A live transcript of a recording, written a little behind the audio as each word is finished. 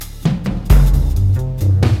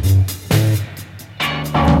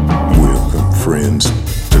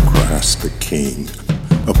mountains to Christ the King,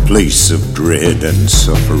 a place of dread and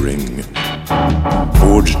suffering,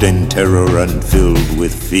 forged in terror and filled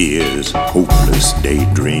with fears, hopeless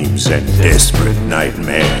daydreams and desperate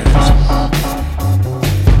nightmares.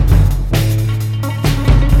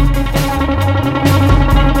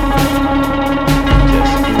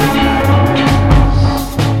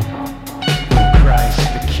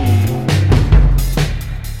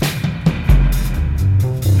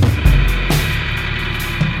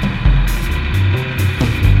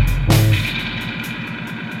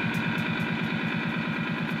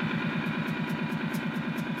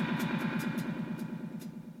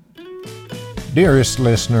 Dearest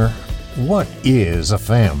listener, what is a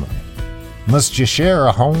family? Must you share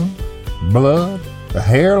a home, blood, a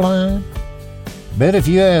hairline? Bet if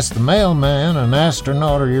you asked the mailman, an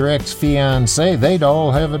astronaut, or your ex-fiancé, they'd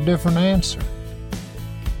all have a different answer.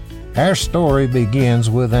 Our story begins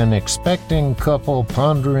with an expecting couple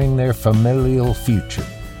pondering their familial future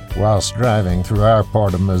whilst driving through our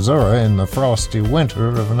part of Missouri in the frosty winter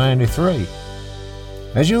of '93.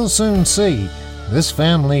 As you'll soon see, this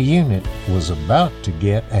family unit was about to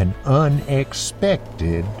get an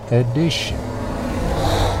unexpected addition.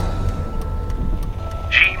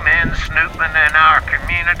 G-men snooping in our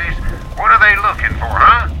communities? What are they looking for,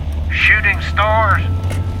 huh? Shooting stars?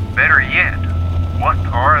 Better yet, what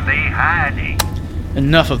are they hiding?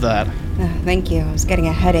 Enough of that. Thank you. I was getting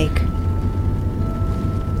a headache.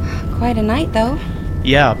 Quite a night, though.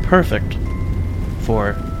 Yeah, perfect.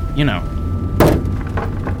 For, you know.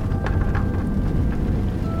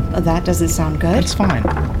 That doesn't sound good. It's fine.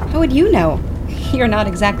 How would you know? You're not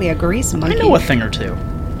exactly a grease monkey. I know a thing or two.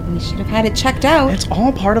 We should have had it checked out. It's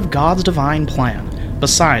all part of God's divine plan.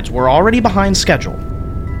 Besides, we're already behind schedule.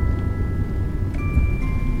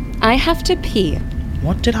 I have to pee.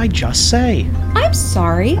 What did I just say? I'm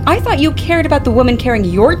sorry. I thought you cared about the woman carrying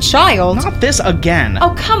your child. Not this again.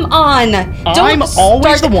 Oh, come on. I'm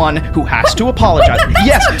always the one who has to apologize.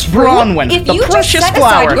 Yes, Bronwyn, if the you precious just set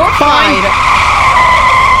flower. Aside your pride.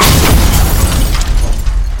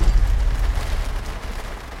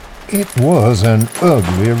 It was an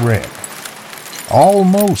ugly wreck.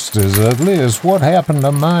 Almost as ugly as what happened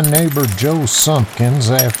to my neighbor Joe Sumpkins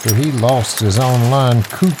after he lost his online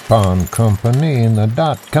coupon company in the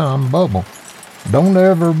dot-com bubble. Don't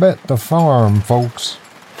ever bet the farm, folks.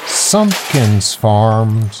 Sumpkins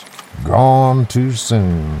Farms gone too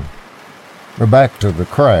soon. We're back to the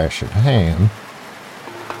crash at hand.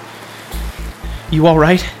 You all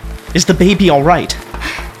right? Is the baby all right?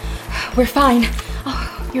 We're fine.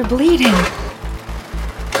 Oh, you're bleeding.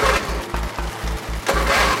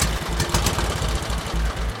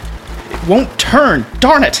 It won't turn.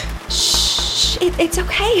 Darn it. Shh. It's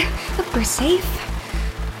okay. Look, we're safe.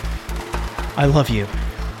 I love you.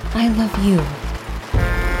 I love you.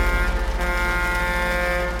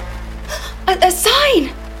 A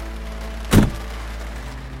sign!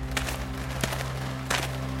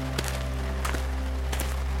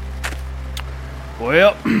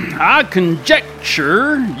 Well, I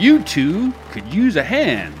conjecture you two could use a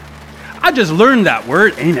hand. I just learned that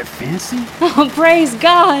word, ain't it fancy? Oh, praise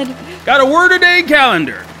God. Got a word a day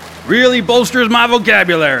calendar. Really bolsters my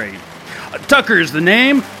vocabulary. Tucker's the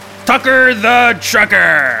name. Tucker the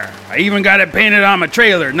Trucker. I even got it painted on my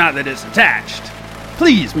trailer, not that it's attached.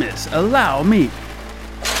 Please, miss, allow me.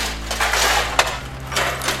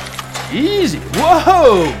 Easy.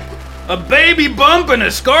 Whoa! A baby bump and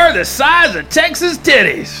a scar the size of Texas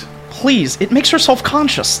titties. Please, it makes her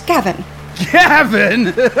self-conscious. Gavin. Gavin?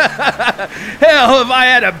 Hell, if I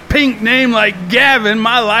had a pink name like Gavin,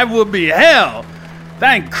 my life would be hell.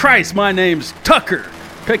 Thank Christ my name's Tucker.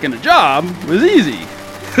 Picking a job was easy.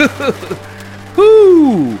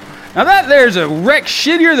 Whoo! Now that there's a wreck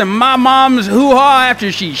shittier than my mom's hoo-ha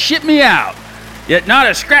after she shit me out. Yet not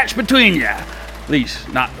a scratch between ya. At least,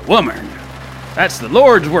 not the woman. That's the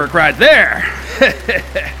Lord's work right there.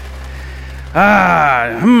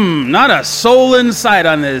 Not a soul in sight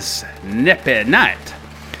on this nippy night.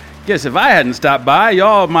 Guess if I hadn't stopped by,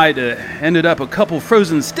 y'all might have ended up a couple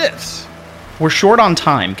frozen stiffs. We're short on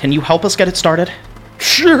time. Can you help us get it started?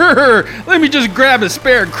 Sure. Let me just grab a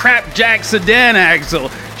spare crapjack sedan axle.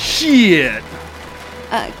 Shit.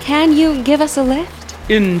 Can you give us a lift?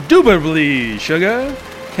 Indubitably, sugar.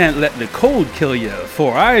 Can't let the cold kill you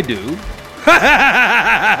before I do.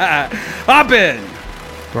 Hop in.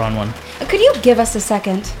 Bronwyn. Could you give us a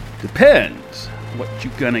second? Depends. What you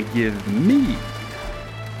gonna give me?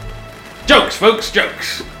 Jokes, folks,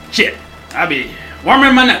 jokes. Shit. I'll be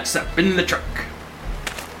warming my nuts up in the truck.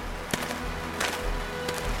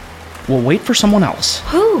 We'll wait for someone else.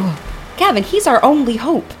 Who? Gavin, he's our only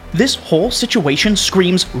hope. This whole situation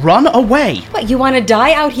screams run away. What, you want to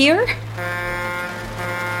die out here?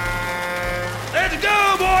 Let's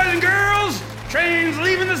go, boys and girls! Train's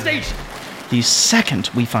leaving the station. The second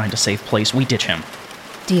we find a safe place, we ditch him.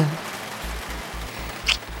 Deal.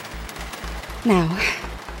 Now,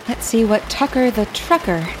 let's see what Tucker the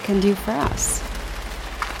Trucker can do for us.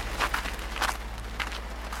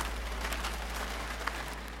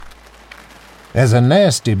 As a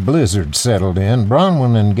nasty blizzard settled in,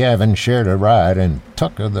 Bronwyn and Gavin shared a ride in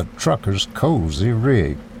Tucker the Trucker's cozy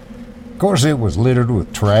rig. Of course, it was littered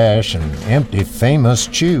with trash and empty Famous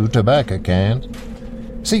Chew tobacco cans.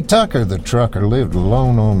 See, Tucker the Trucker lived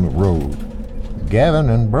alone on the road. Gavin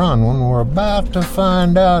and Bronwyn were about to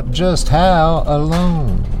find out just how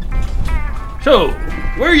alone. So,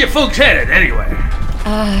 where are you folks headed, anyway?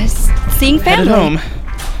 Seeing family. Headed home.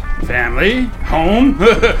 Family? Home?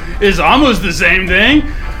 Is almost the same thing.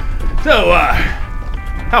 So,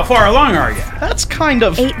 how far along are you? That's kind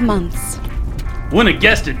of... 8 months. Wouldn't have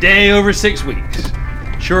guessed a day over 6 weeks.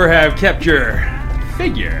 Sure have kept your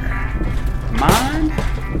figure. Mind?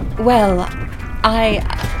 Well,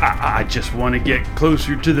 I just want to get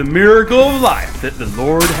closer to the miracle of life that the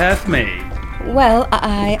Lord hath made. Well,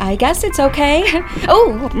 I guess it's okay.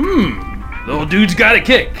 Oh! Little dude's got a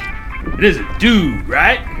kick. It is a dude,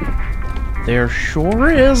 right? There sure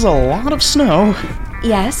is a lot of snow.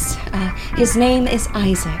 Yes, his name is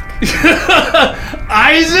Isaac.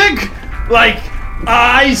 Isaac? Like,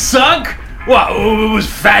 I suck? What, was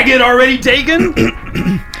faggot already taken?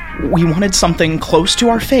 We wanted something close to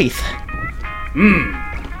our faith.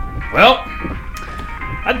 Well,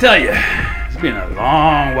 I tell you, it's been a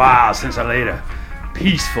long while since I laid a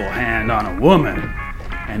peaceful hand on a woman,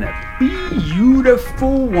 and a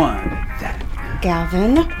beautiful one at that.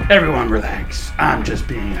 Gavin? Everyone relax. I'm just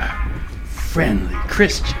being a friendly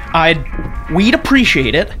Christian. We'd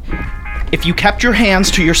appreciate it if you kept your hands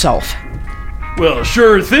to yourself. Well,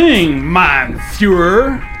 sure thing, mein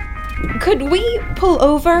Führer. Could we pull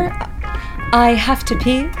over? I have to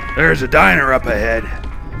pee. There's a diner up ahead.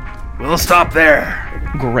 We'll stop there.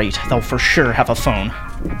 Great, they'll for sure have a phone.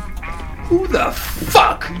 Who the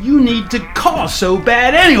fuck you need to call so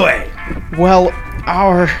bad anyway? Well,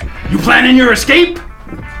 You planning your escape?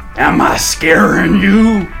 Am I scaring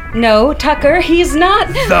you? No, Tucker, he's not.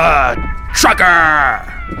 The Trucker!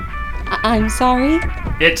 I'm sorry?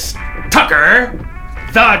 It's Tucker,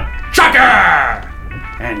 the Trucker!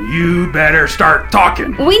 And you better start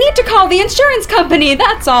talking. We need to call the insurance company,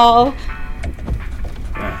 that's all.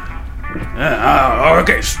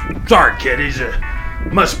 Okay, sorry, kiddies.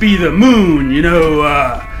 Must be the moon, you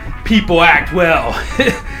know, people act well.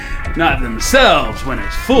 Not themselves when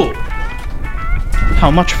it's full. how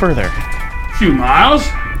much further? Few miles.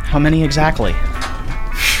 How many exactly?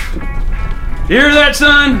 Hear that,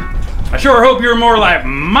 son? I sure hope you're more like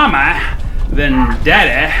Mama than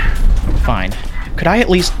Daddy. Fine. Could I at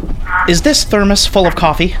least... Is this thermos full of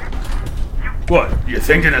coffee? What, you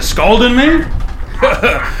thinking of scalding me?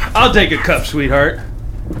 I'll take a cup, sweetheart.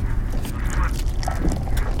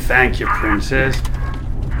 Thank you, princess.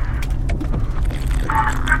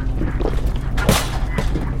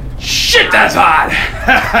 Shit, that's hot!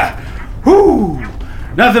 Whew!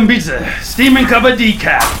 Nothing beats a steaming cup of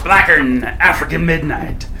decaf, blacker than African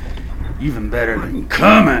midnight. Even better than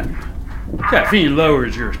coming. Caffeine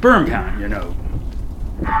lowers your sperm count, you know.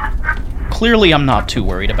 Clearly I'm not too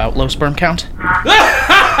worried about low sperm count.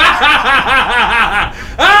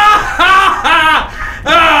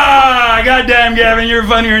 Goddamn, Gavin, you're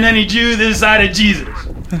funnier than any Jew this side of Jesus.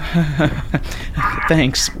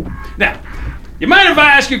 Thanks. Now, you mind if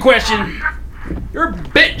I ask you a question? Your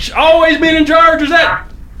bitch always been in charge, or is that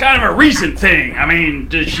kind of a recent thing? I mean,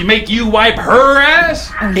 does she make you wipe her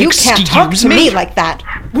ass? You can't talk Excuse to me? me like that.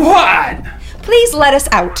 What? Please let us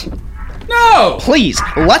out. No! Please,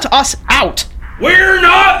 let us out! We're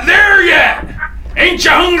not there yet! Ain't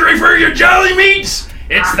you hungry for your jelly meats?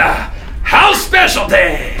 It's the house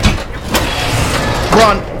specialty!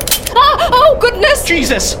 Run! Oh, goodness!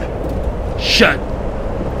 Jesus! Shut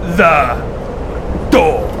the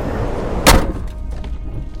door.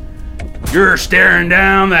 You're staring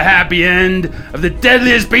down the happy end of the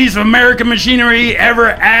deadliest piece of American machinery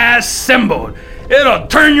ever assembled. It'll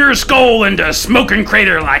turn your skull into a smoking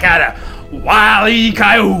crater like out of Wile E.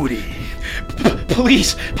 Coyote.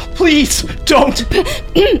 Please, please, don't!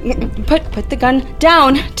 Put the gun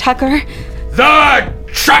down, Tucker. The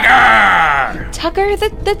Trucker! Tucker,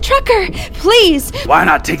 the trucker, please. Why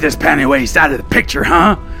not take this panty waist out of the picture,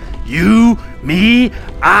 huh? You, me,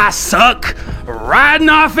 I suck, riding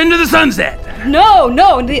off into the sunset. No,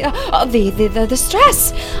 the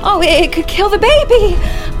stress. Oh, it could kill the baby.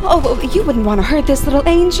 Oh, you wouldn't want to hurt this little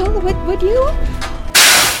angel, would you?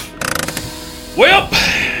 Well,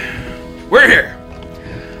 we're here.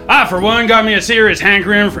 I, for one, got me a serious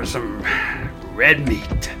hankering for some red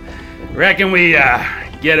meat. Reckon we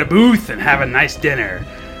get a booth and have a nice dinner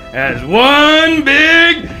as one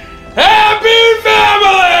big happy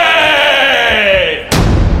family!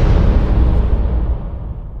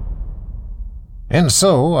 And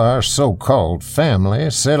so our so-called family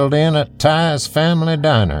settled in at Ty's Family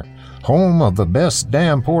Diner, home of the best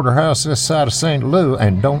damn porterhouse this side of St. Louis,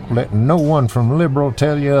 and don't let no one from Liberal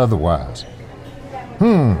tell you otherwise.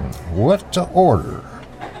 What to order?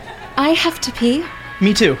 I have to pee.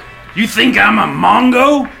 Me too. You think I'm a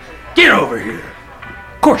Mongo? Get over here.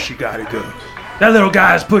 Of course you gotta go. That little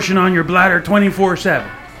guy's pushing on your bladder 24/7.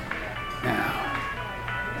 Now,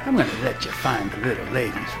 I'm gonna let you find the little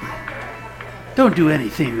lady's room. Don't do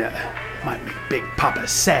anything that might make Big Papa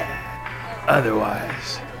sad.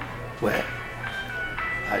 Otherwise, well,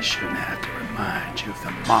 I shouldn't have to remind you of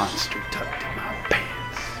the monster tucked in my pants.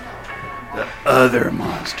 The other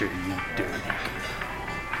monster, you dirty girl.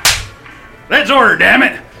 Let's order, damn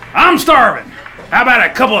it! I'm starving. How about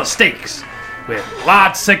a couple of steaks with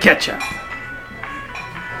lots of ketchup?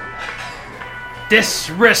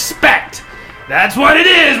 Disrespect. That's what it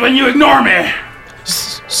is when you ignore me.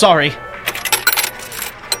 Sorry.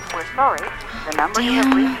 We're sorry. The number you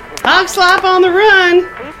have reached is Hog slop on the run.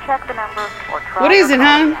 Please check the number or try. What is your it,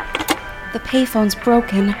 call hon? again. The payphone's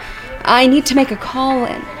broken. I need to make a call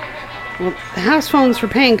in. Well, the house phone's for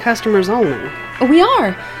paying customers only. We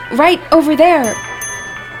are. Right over there.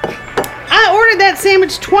 I ordered that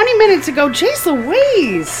sandwich 20 minutes ago. Jeez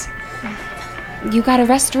Louise. You got a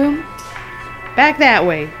restroom? Back that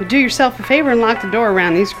way, but do yourself a favor and lock the door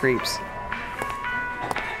around these creeps.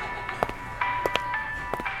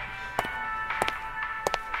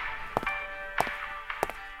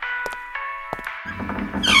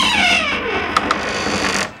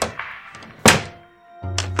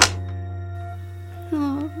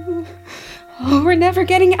 Oh, we're never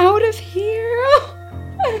getting out of here.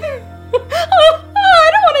 I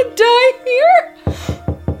don't want to die here.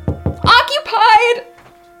 Occupied.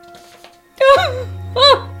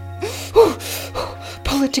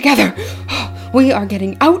 Pull it together. We are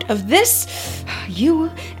getting out of this. You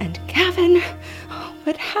and Gavin.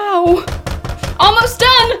 But how? Almost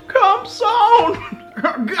done. Come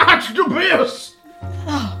on! Got to this!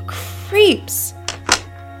 Oh, creeps.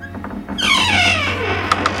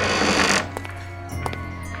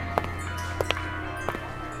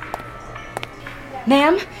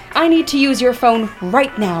 Ma'am, I need to use your phone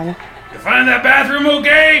right now. You find that bathroom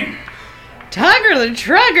okay? Tugger the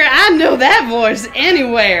Trucker, I know that voice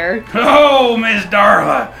anywhere. Oh, Miss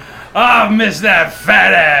Darla. I've missed that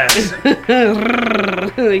fat ass.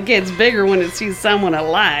 It gets bigger when it sees someone it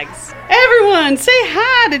likes. Everyone, say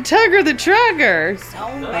hi to Tugger the Trucker.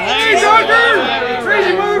 Hey, Tucker!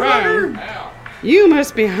 Crazy motherfucker! You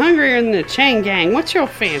must be hungrier than the chain gang. What's your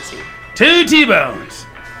fancy? 2 T-bones.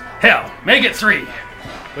 Hell, make it 3.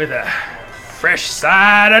 With a fresh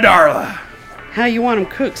side of Darla. How you want 'em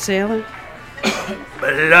cooked, sailor?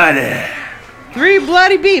 Bloody. 3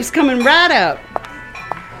 bloody beefs coming right up.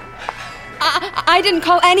 I didn't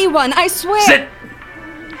call anyone, I swear. Sit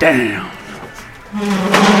down.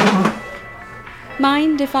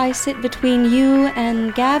 Mind if I sit between you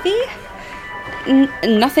and Gavi?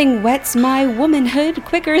 Nothing wets my womanhood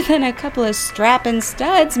quicker than a couple of strapping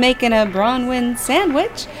studs making a Bronwyn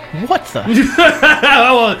sandwich. What the?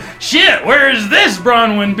 Well, shit, where's this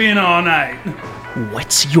Bronwyn been all night?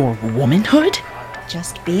 What's your womanhood?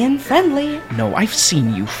 Just being friendly. No, I've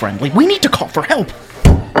seen you friendly. We need to call for help.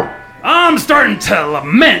 I'm starting to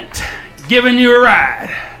lament giving you a ride.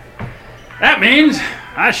 That means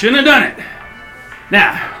I shouldn't have done it.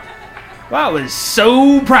 Now, well, it was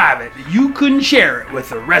so private that you couldn't share it with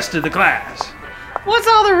the rest of the class. What's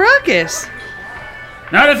all the ruckus?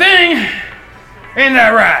 Not a thing. Ain't that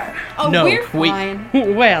right? Oh, No, we're we- fine.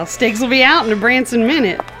 Well, Sticks will be out in a Branson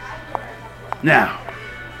minute. Now,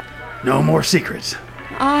 no more secrets.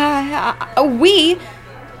 We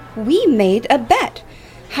made a bet.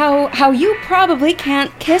 How you probably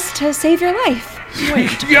can't kiss to save your life.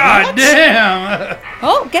 God damn!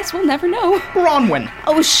 Oh, guess we'll never know. Bronwyn,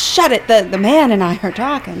 Oh, shut it. The man and I are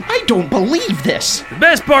talking. I don't believe this. The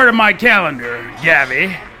best part of my calendar,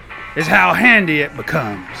 Gavi, is how handy it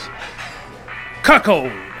becomes.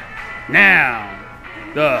 Cuckold. Now,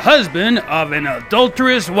 the husband of an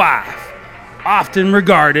adulterous wife, often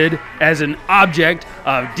regarded as an object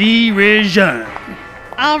of derision.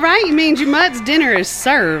 All right, you mean your mutt's dinner is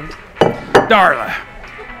served. Darla,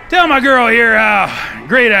 tell my girl here how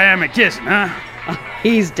great I am at kissing, huh?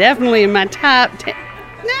 He's definitely in my top 10,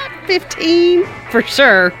 not 15, for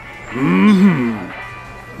sure.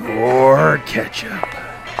 More ketchup.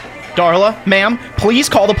 Darla, ma'am, please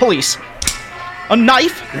call the police. A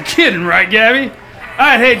knife? You're kidding, right, Gabby?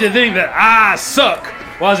 I'd hate to think that I suck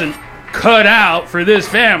wasn't cut out for this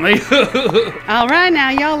family. All right, now,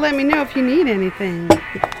 y'all let me know if you need anything.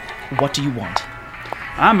 What do you want?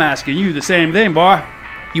 I'm asking you the same thing, boy.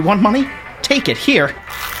 You want money? Take it, here.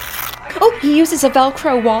 Oh, he uses a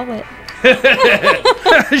Velcro wallet.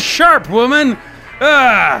 Sharp, woman. You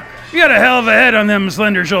got a hell of a head on them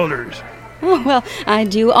slender shoulders. Oh, well, I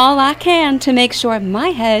do all I can to make sure my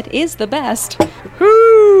head is the best.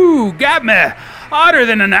 Whoo, got me hotter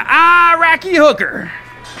than an Iraqi hooker.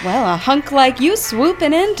 Well, a hunk like you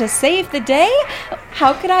swooping in to save the day?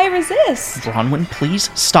 How could I resist? Bronwyn,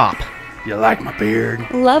 please stop. You like my beard?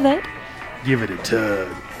 Love it. Give it a tug.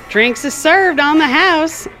 Drinks is served on the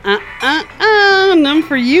house. None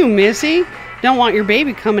for you, Missy. Don't want your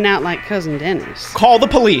baby coming out like Cousin Dennis. Call the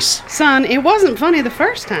police. Son, it wasn't funny the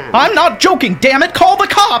first time. I'm not joking, damn it! Call the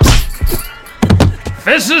cops!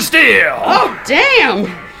 Fist of steel! Oh,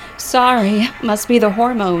 damn! Sorry, must be the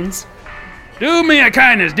hormones. Do me a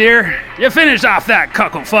kindness, dear. You finish off that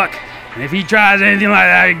cuckle fuck. And if he tries anything like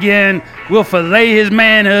that again, we'll fillet his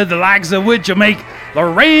manhood, the likes of which will make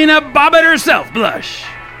Lorena Bobbitt herself blush.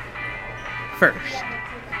 First,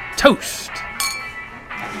 toast.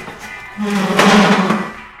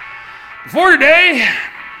 Before today,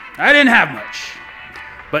 I didn't have much.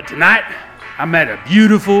 But tonight, I met a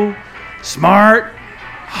beautiful, smart,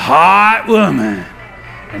 hot woman.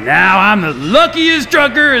 And now I'm the luckiest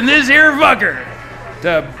trucker in this here fucker.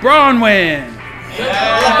 To Bronwyn.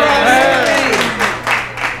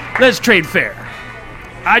 Let's trade fair.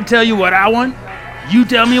 I tell you what I want. You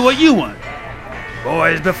tell me what you want.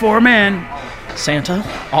 Boys before men. Santa,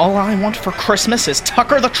 all I want for Christmas is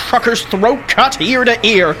Tucker the Trucker's throat cut ear to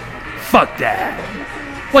ear. Fuck that.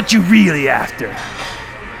 What you really after?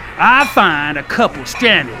 I find a couple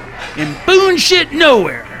stranded in boon shit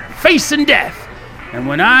nowhere, facing death. And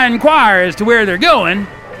when I inquire as to where they're going,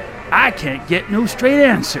 I can't get no straight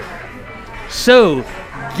answer. So,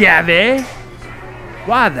 Gabby,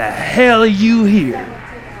 why the hell are you here?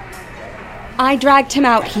 I dragged him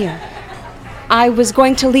out here. I was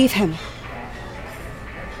going to leave him.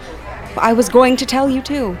 I was going to tell you,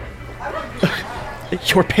 too.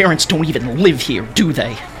 Your parents don't even live here, do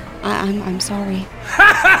they? I'm sorry.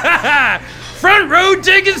 Front row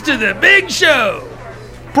tickets to the big show.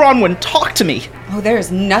 Bronwyn, talk to me. Oh,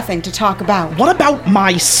 there's nothing to talk about. What about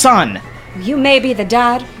my son? You may be the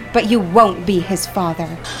dad, but you won't be his father.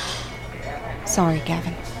 Sorry,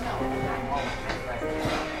 Gavin.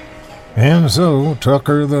 And so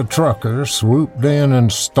Tucker the Trucker swooped in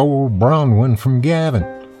and stole Bronwyn from Gavin.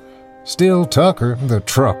 Still, Tucker the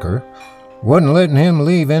Trucker wasn't letting him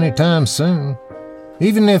leave anytime soon.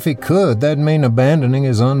 Even if he could, that'd mean abandoning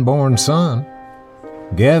his unborn son.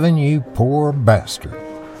 Gavin, you poor bastard.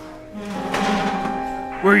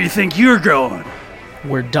 Where you think you're going?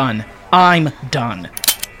 We're done. I'm done.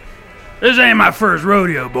 This ain't my first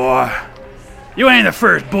rodeo, boy. You ain't the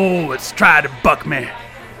first bull that's tried to buck me.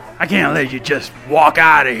 I can't let you just walk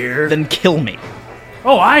out of here. Then kill me.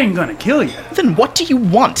 Oh, I ain't gonna kill you. Then what do you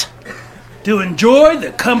want? To enjoy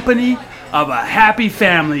the company of a happy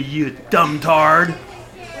family, you dumb tard.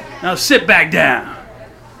 Now sit back down.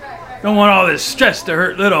 Don't want all this stress to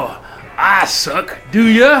hurt little I suck, do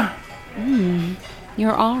ya?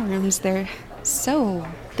 Your arms, they're so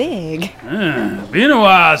big. Been a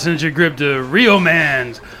while since you gripped a real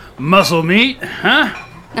man's muscle meat, huh?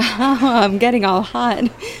 Oh, I'm getting all hot.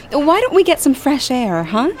 Why don't we get some fresh air,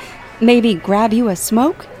 huh? Maybe grab you a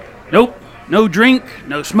smoke? Nope. No drink,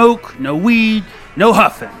 no smoke, no weed, no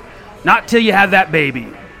huffing. Not till you have that baby.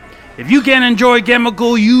 If you can't enjoy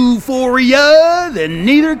chemical euphoria, then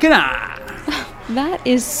neither can I. That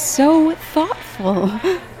is so thoughtful.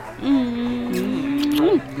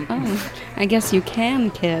 Oh, I guess you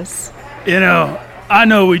can kiss. You know, I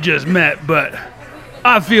know we just met, but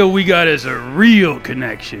I feel we got us a real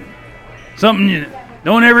connection. Something you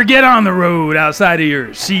don't ever get on the road outside of your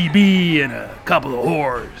CB and a couple of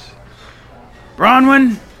whores.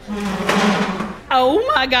 Bronwyn? Oh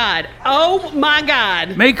my God. Oh my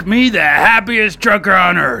God. Make me the happiest trucker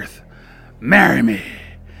on earth. Marry me.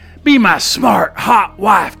 Be my smart, hot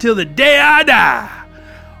wife till the day I die.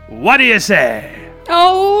 What do you say?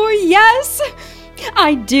 Oh, yes.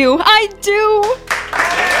 I do.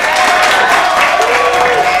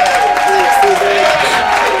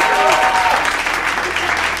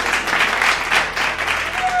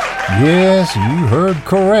 Yes, you heard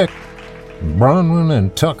correct. Bronwyn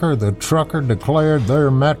and Tucker the trucker declared their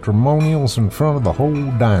matrimonials in front of the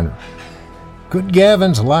whole diner. Could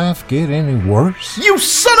Gavin's life get any worse? You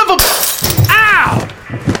son of a... Ow!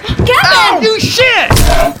 Gavin! Ow, you shit!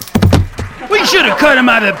 We should have cut him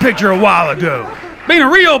out of the picture a while ago. Being a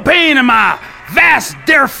real pain in my vas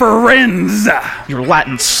deferens. Your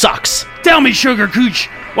Latin sucks. Tell me, Sugar Cooch,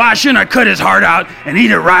 why shouldn't I cut his heart out and eat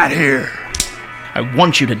it right here? I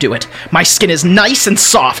want you to do it. My skin is nice and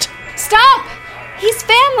soft. Stop! He's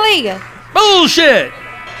family! Bullshit!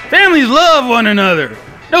 Families love one another.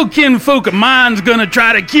 No kinfolk of mine's gonna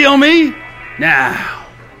try to kill me. Now,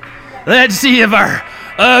 let's see if our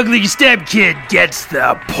ugly stepkid gets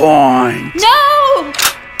the point. No!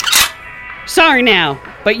 Sorry now,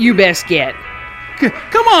 but you best get.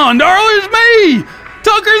 Come on, darling, it's me!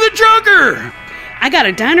 Tucker the trucker! I got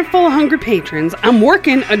a diner full of hungry patrons. I'm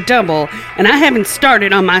working a double, and I haven't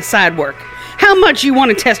started on my side work. How much you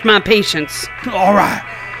want to test my patience? All right.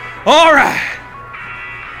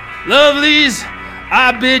 Lovelies,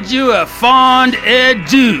 I bid you a fond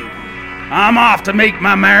adieu. I'm off to make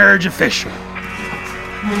my marriage official.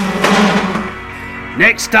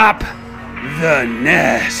 Next stop, the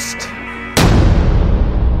nest.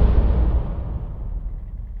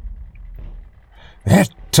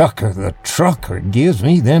 That Tucker the trucker gives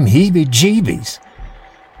me them heebie-jeebies.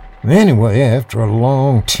 Anyway, after a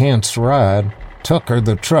long, tense ride, Tucker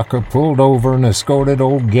the trucker pulled over and escorted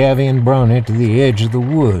old Gavin and Bronny to the edge of the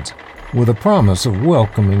woods, with a promise of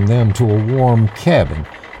welcoming them to a warm cabin.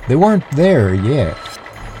 They weren't there yet.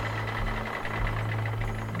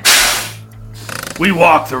 We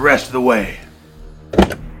walk the rest of the way.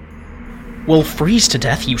 We'll freeze to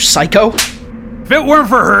death, you psycho. If it weren't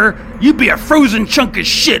for her, you'd be a frozen chunk of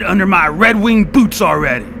shit under my Red Wing boots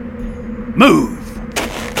already. Move.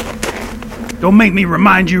 Don't make me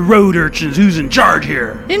remind you road urchins who's in charge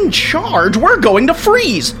here. In charge? We're going to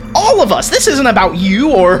freeze. All of us. This isn't about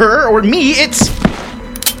you or her or me. It's...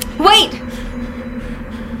 Wait!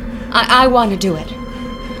 I want to do it.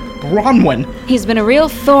 Bronwyn. He's been a real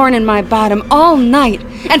thorn in my bottom all night,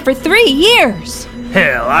 and for 3 years.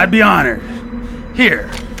 Hell, I'd be honored.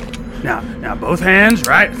 Here. Now both hands,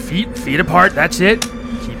 right? Feet apart, that's it.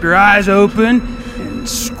 Keep your eyes open and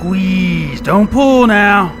squeeze. Don't pull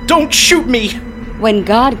now. Don't shoot me! When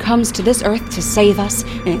God comes to this earth to save us,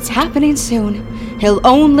 and it's happening soon, he'll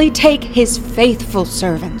only take his faithful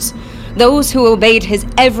servants, those who obeyed his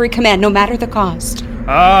every command, no matter the cost.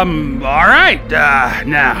 All right.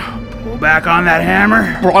 Now, pull back on that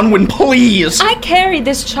hammer. Bronwyn, please! I carried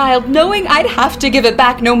this child knowing I'd have to give it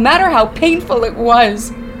back, no matter how painful it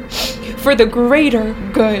was, for the greater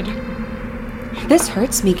good. This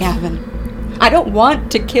hurts me, Gavin. I don't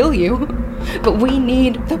want to kill you, but we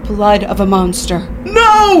need the blood of a monster.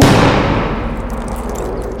 No!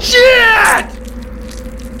 Shit!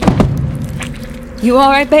 You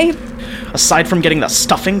all right, babe? Aside from getting the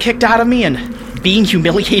stuffing kicked out of me and being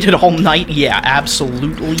humiliated all night, yeah,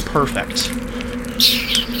 absolutely perfect.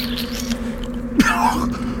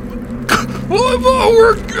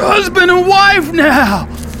 We're husband and wife now.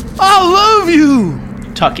 I love you.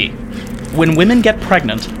 Tucky, when women get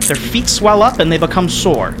pregnant, their feet swell up and they become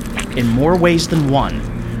sore, in more ways than one.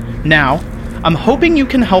 Now, I'm hoping you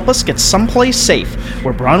can help us get someplace safe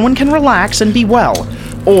where Bronwyn can relax and be well,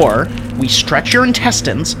 or we stretch your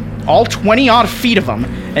intestines, all 20-odd feet of them,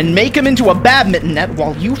 and make them into a badminton net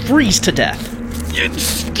while you freeze to death. You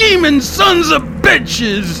scheming sons of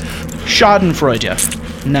bitches!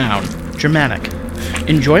 Schadenfreude. Noun. Germanic.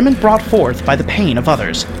 Enjoyment brought forth by the pain of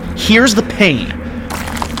others. Here's the pain.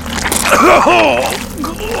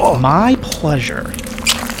 My pleasure.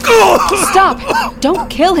 Stop! Don't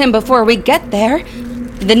kill him before we get there.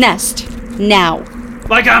 The nest. Now.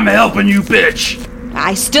 Like I'm helping you, bitch.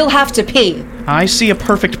 I still have to pee. I see a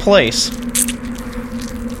perfect place.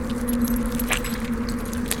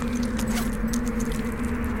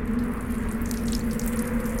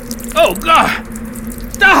 Oh, God!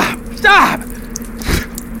 Stop!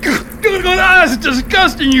 That's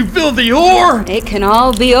disgusting, you filthy whore! It can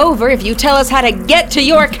all be over if you tell us how to get to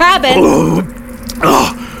your cabin.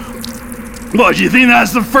 What, you think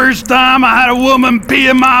that's the first time I had a woman pee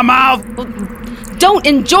in my mouth? Don't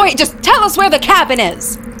enjoy it. Just tell us where the cabin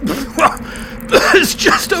is. It's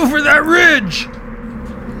just over that ridge.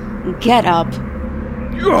 Get up.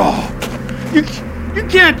 Oh, you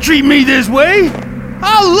can't treat me this way.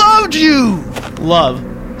 I loved you. Love.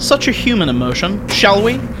 Such a human emotion. Shall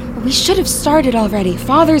we? We should have started already.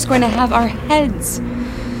 Father's going to have our heads.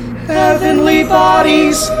 Heavenly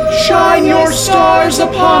bodies, shine your stars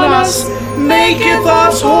upon us, maketh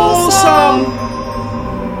us wholesome.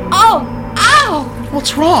 Oh!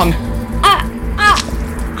 What's wrong?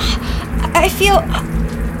 I feel...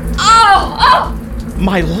 Oh!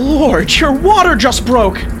 My lord, your water just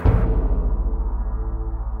broke!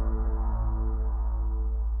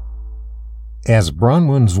 As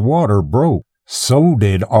Bronwyn's water broke, so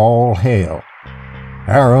did all hell.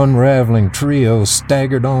 Our unraveling trio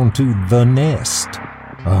staggered on to The Nest,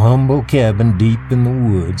 a humble cabin deep in the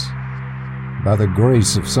woods. By the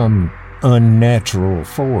grace of some unnatural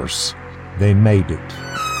force, they made it.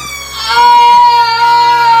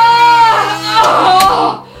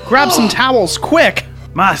 Grab some towels, quick!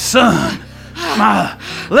 My son, my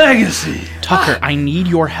legacy. Tucker, I need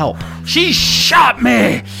your help. She shot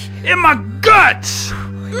me in my guts.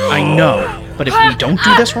 I know, but if we don't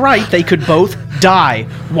do this right, they could both die.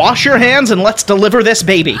 Wash your hands and let's deliver this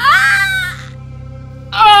baby.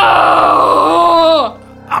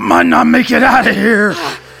 I might not make it out of here,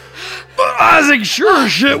 but Isaac sure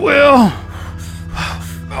as shit will.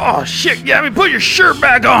 Oh shit, Gabby, put your shirt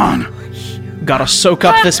back on. Gotta soak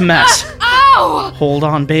up this mess. Hold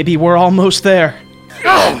on, baby, we're almost there.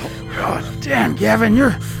 Oh damn, Gavin,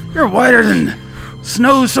 you're whiter than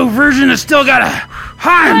snow, so virgin has still got a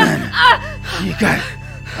hymen. You got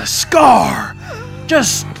a scar,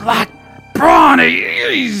 just like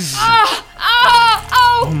Bronny's. Oh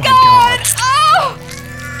my god.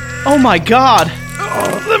 Oh my god.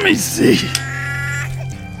 Oh, let me see.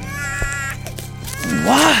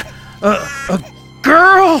 What? A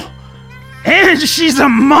girl? And she's a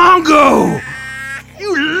Mongo!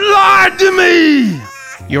 You lied to me!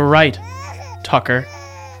 You're right, Tucker.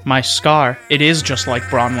 My scar, it is just like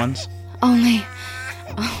Bronwyn's. Only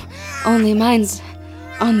mine's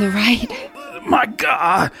on the right. My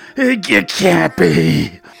God, it can't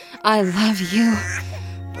be. I love you,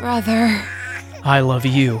 brother. I love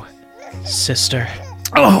you, sister.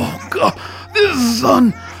 Oh, God, this is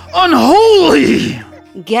unholy!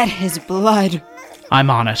 Get his blood. I'm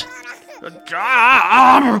on it.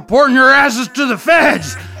 I'm reporting your asses to the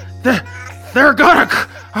feds. They're gonna...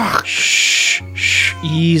 Shh.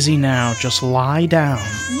 Easy now. Just lie down.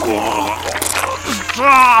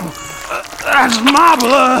 Stop! That's my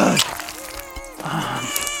blood. I'm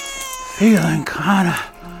feeling kind of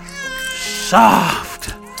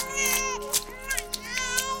soft.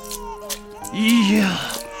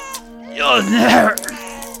 You'll never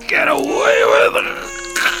get away with it.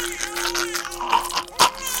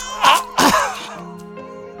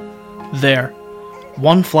 There.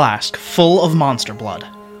 One flask full of monster blood.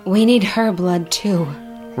 We need her blood, too.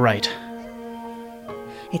 Right.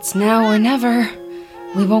 It's now or never.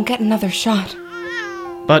 We won't get another shot.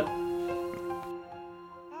 But...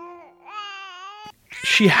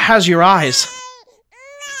 she has your eyes.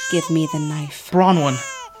 Give me the knife. Bronwyn.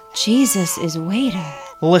 Jesus is waiting.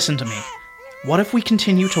 Listen to me. What if we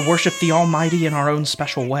continue to worship the Almighty in our own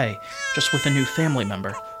special way, just with a new family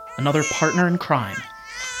member, another partner in crime?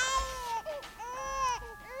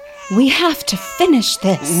 We have to finish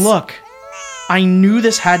this. Look, I knew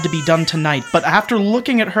this had to be done tonight, but after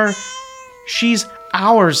looking at her, she's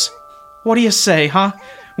ours. What do you say, huh?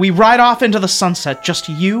 We ride off into the sunset, just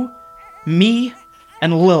you, me,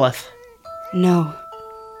 and Lilith. No.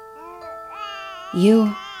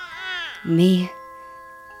 You, me,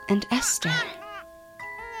 and Esther.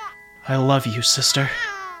 I love you, sister.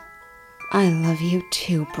 I love you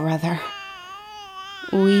too, brother.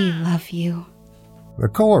 We love you. The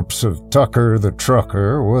corpse of Tucker the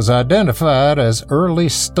Trucker was identified as Early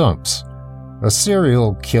Stumps, a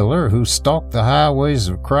serial killer who stalked the highways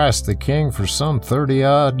of Christ the King for some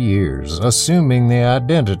 30-odd years, assuming the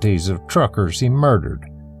identities of truckers he murdered.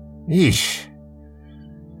 Eesh.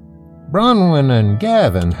 Bronwyn and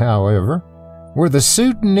Gavin, however, were the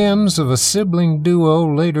pseudonyms of a sibling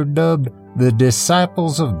duo later dubbed the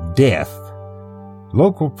Disciples of Death.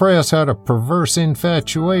 Local press had a perverse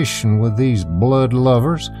infatuation with these blood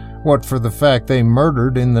lovers, what for the fact they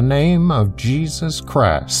murdered in the name of Jesus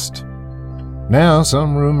Christ. Now,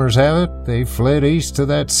 some rumors have it they fled east to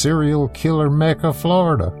that serial killer Mecca,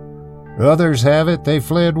 Florida. Others have it they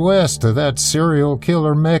fled west to that serial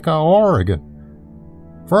killer Mecca, Oregon.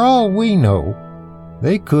 For all we know,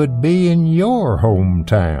 they could be in your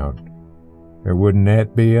hometown. Or wouldn't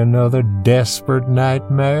that be another desperate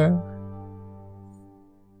nightmare?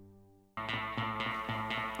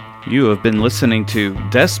 You have been listening to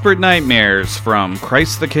Desperate Nightmares from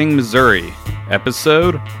Christ the King, Missouri,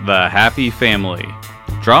 episode The Happy Family,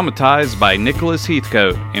 dramatized by Nicholas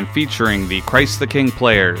Heathcote and featuring the Christ the King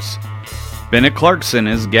players. Bennett Clarkson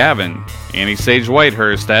as Gavin, Annie Sage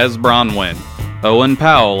Whitehurst as Bronwyn, Owen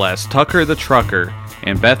Powell as Tucker the Trucker,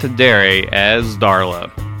 and Beth Dere as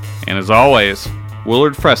Darla. And as always,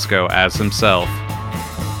 Willard Fresco as himself.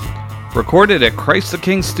 Recorded at Christ the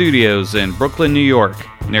King Studios in Brooklyn, New York.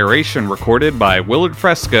 Narration recorded by Willard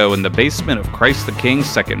Fresco in the basement of Christ the King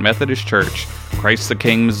Second Methodist Church, Christ the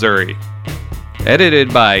King, Missouri.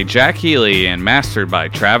 Edited by Jack Healy and mastered by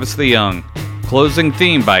Travis the Young. Closing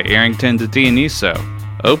theme by Arrington de Dioniso.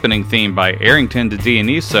 Opening theme by Arrington de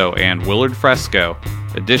Dioniso and Willard Fresco.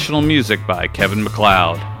 Additional music by Kevin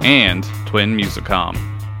MacLeod and Twin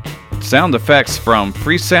Musicom. Sound effects from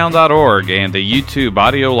freesound.org and the YouTube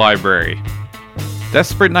audio library.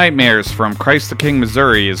 Desperate Nightmares from Christ the King,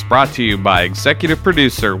 Missouri is brought to you by executive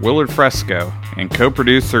producer Willard Fresco and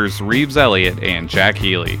co-producers Reeves Elliott and Jack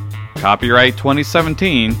Healy. Copyright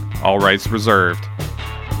 2017, all rights reserved.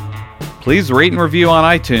 Please rate and review on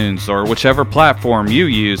iTunes or whichever platform you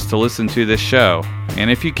use to listen to this show. And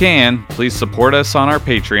if you can, please support us on our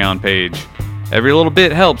Patreon page. Every little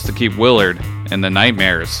bit helps to keep Willard and the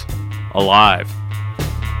Nightmares alive.